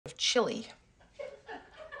chili.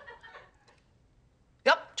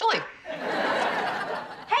 Yep, chili.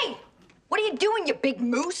 Hey, what are you doing, you big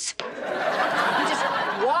moose? You just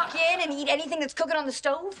walk in and eat anything that's cooking on the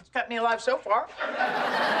stove? It's kept me alive so far.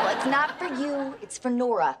 Well, it's not for you, it's for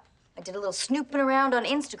Nora. I did a little snooping around on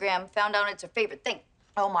Instagram, found out it's her favorite thing.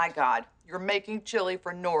 Oh, my God. You're making chili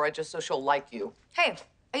for Nora just so she'll like you. Hey,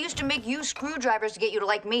 I used to make you screwdrivers to get you to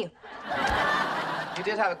like me. You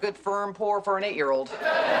did have a good firm pour for an 8-year-old.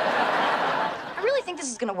 I really think this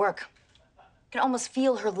is gonna work. I can almost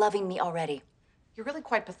feel her loving me already. You're really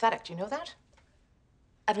quite pathetic. Do you know that?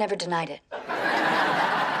 I've never denied it.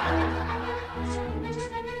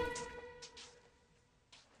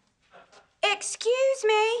 Excuse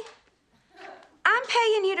me. I'm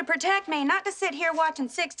paying you to protect me, not to sit here watching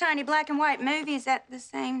 6 tiny black and white movies at the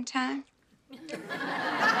same time.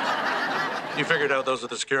 You figured out those are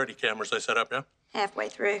the security cameras I set up, yeah? Halfway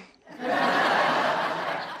through.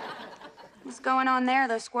 What's going on there?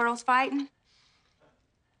 Those squirrels fighting?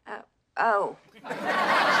 Oh.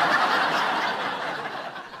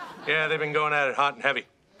 Yeah, they've been going at it hot and heavy.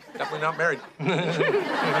 Definitely not married.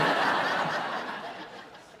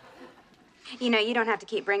 You know, you don't have to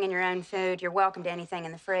keep bringing your own food. You're welcome to anything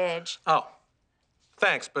in the fridge. Oh,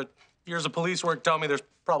 thanks, but years of police work tell me there's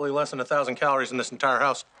probably less than 1,000 calories in this entire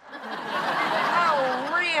house.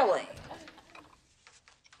 Oh, really?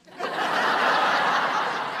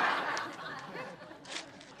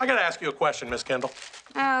 I gotta ask you a question, Miss Kendall.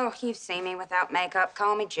 Oh, you've seen me without makeup.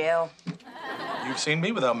 Call me Jill. You've seen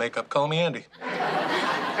me without makeup. Call me Andy.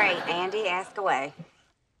 Great, Andy. Ask away.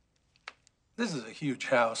 This is a huge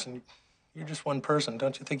house, and you're just one person.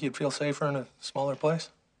 Don't you think you'd feel safer in a smaller place?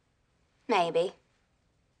 Maybe.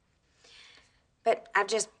 But I've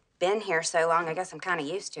just been here so long, I guess I'm kind of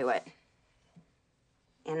used to it.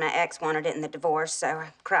 And my ex wanted it in the divorce, so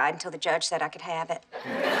I cried until the judge said I could have it.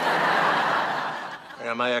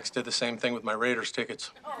 Yeah, my ex did the same thing with my Raiders tickets.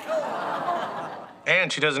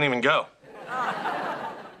 And she doesn't even go.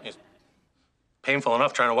 It's painful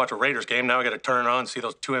enough trying to watch a Raiders game. Now I gotta turn it on and see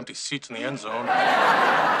those 2 empty seats in the end zone.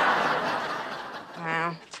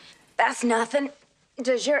 Well, that's nothing.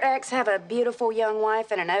 Does your ex have a beautiful young wife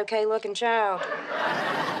and an okay-looking child?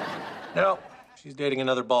 No, she's dating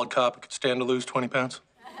another bald cop who could stand to lose 20 pounds.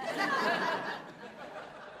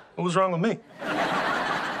 What was wrong with me?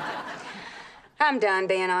 I'm done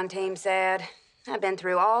being on Team Sad. I've been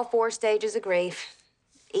through all 4 stages of grief.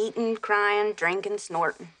 Eating, crying, drinking,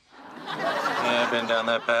 snorting. Yeah, I've been down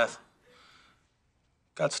that path.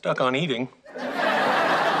 Got stuck on eating.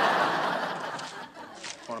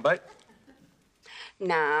 Want a bite?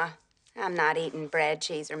 Nah, I'm not eating bread,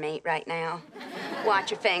 cheese, or meat right now. Watch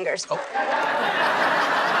your fingers. Oh.